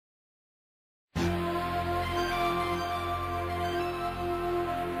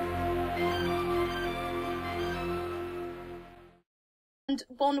And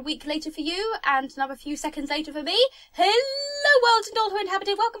 1 week later for you, and another few seconds later for me. Hello world and all who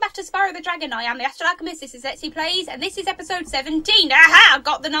inhabited, welcome back to Spyro the Dragon. I am the Astral Alchemist, this is Etsy Plays, and this is episode 17. Aha!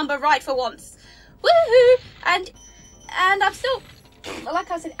 Got the number right for once. Woohoo! And I'm still,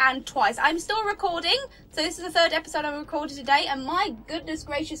 like I said, and twice, I'm still recording. So this is the third episode I've recorded today, and my goodness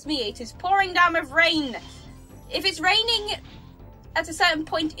gracious me, it is pouring down with rain. If it's raining at a certain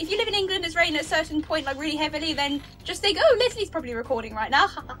point, if you live in England, it's raining at a certain point, like really heavily, then just think, oh, Leslie's probably recording right now.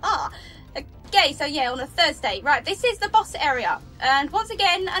 Ha ha ha. Okay, so yeah, on a Thursday. Right, this is the boss area. And once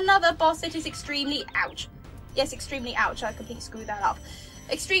again, another boss that is extremely ouch. Yes, extremely ouch. I completely screwed that up.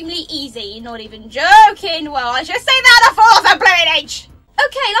 Extremely easy, not even joking. Well, I should say that I fall off a blooming edge.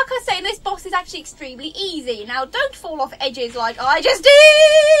 Okay, like I say, this boss is actually extremely easy. Now, don't fall off edges like I just did.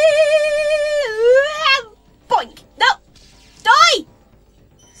 Boink. No. Die!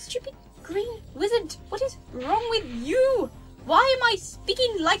 Stupid green wizard. What is wrong with you? Why am I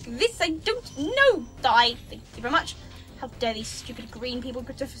speaking like this? I don't know. Die. Thank you very much. How dare these stupid green people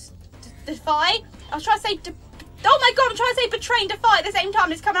defy? I was trying to say oh my god, I'm trying to say betray and defy at the same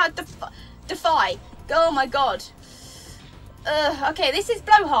time. It's coming out defy. Oh my god. Okay, this is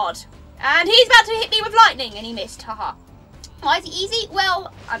Blowhard. And he's about to hit me with lightning. And he missed. Haha. Why is it easy?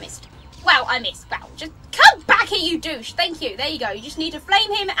 Well, I missed. Well, I missed. Well, just come back here, you douche. Thank you. There you go. You just need to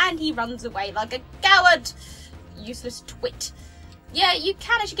flame him and he runs away like a coward. Useless twit. Yeah, you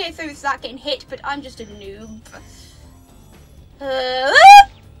can actually get through this without getting hit, but I'm just a noob.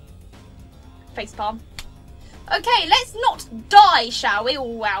 Facepalm. Okay, let's not die, shall we? Oh,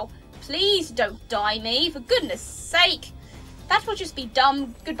 wow. Please don't die me, for goodness sake. That will just be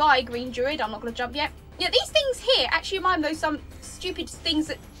dumb. Goodbye, green druid. I'm not going to jump yet. Yeah, these things here actually remind me of some stupid things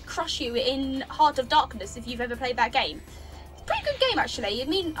that crush you in Heart of Darkness, if you've ever played that game. It's a pretty good game, actually. I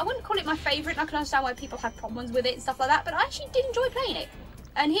mean, I wouldn't call it my favourite, and I can understand why people have problems with it and stuff like that, but I actually did enjoy playing it.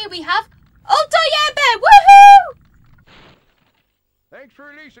 And here we have Altair Bear! Woohoo! Thanks for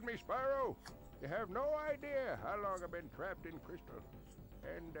releasing me, Spyro. You have no idea how long I've been trapped in crystal.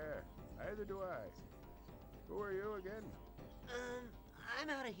 And, neither do I. Who are you again? I'm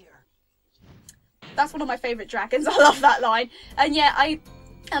out of here. That's one of my favourite dragons. I love that line. And yeah,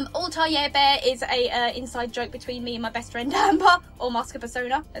 Altair Bear is a inside joke between me and my best friend Amber, or Masker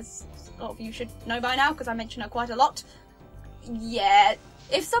Persona, as a lot of you should know by now, because I mention her quite a lot. Yeah,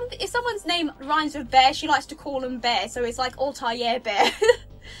 if someone's name rhymes with bear, she likes to call them bear, so it's like Altair Bear.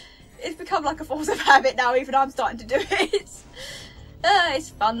 It's become like a force of habit now, even I'm starting to do it. It's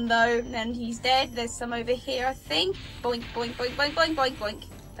fun though, and he's dead. There's some over here, I think. Boink, boink, boink, boink, boink, boink, boink.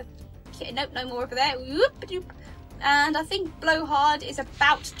 Okay, nope, no more over there. Whoop-a-doop. And I think Blowhard is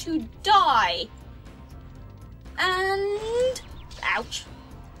about to die. And ouch.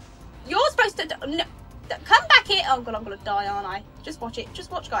 You're supposed to no, come back here. Oh god, I'm gonna die, aren't I? Just watch it.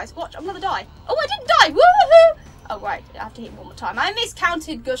 Just watch, guys. Watch. I'm gonna die. Oh, I didn't die. Woohoo! Oh right, I have to hit him one more time. I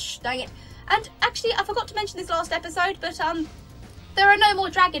miscounted. Gosh, dang it. And actually, I forgot to mention this last episode, but there are no more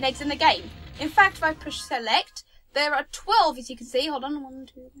dragon eggs in the game. In fact, if I push select, there are 12, as you can see. Hold on, 1,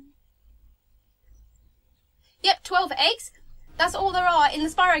 2, 3. Yep, 12 eggs. That's all there are in the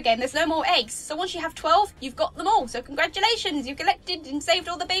Spyro game. There's no more eggs. So once you have 12, you've got them all. So congratulations, you've collected and saved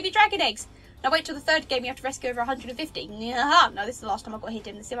all the baby dragon eggs. Now wait till the third game, you have to rescue over 150. No, this is the last time I've got hit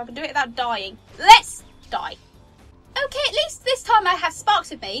in. Let's see if I can do it without dying. Let's die. Okay, at least this time I have Sparks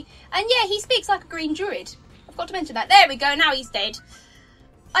with me. And yeah, he speaks like a green druid. I forgot to mention that. There we go, now he's dead.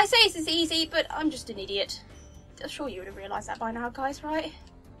 I say this is easy, but I'm just an idiot. I'm sure you would have realised that by now, guys, right?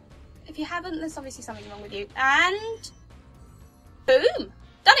 If you haven't, there's obviously something wrong with you. And boom!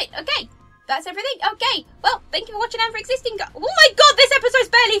 Done it! Okay, that's everything. Okay, well, thank you for watching and for existing. Oh my god, this episode's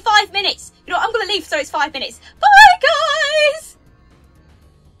barely 5 minutes! You know what, I'm going to leave so it's 5 minutes. Bye, guys!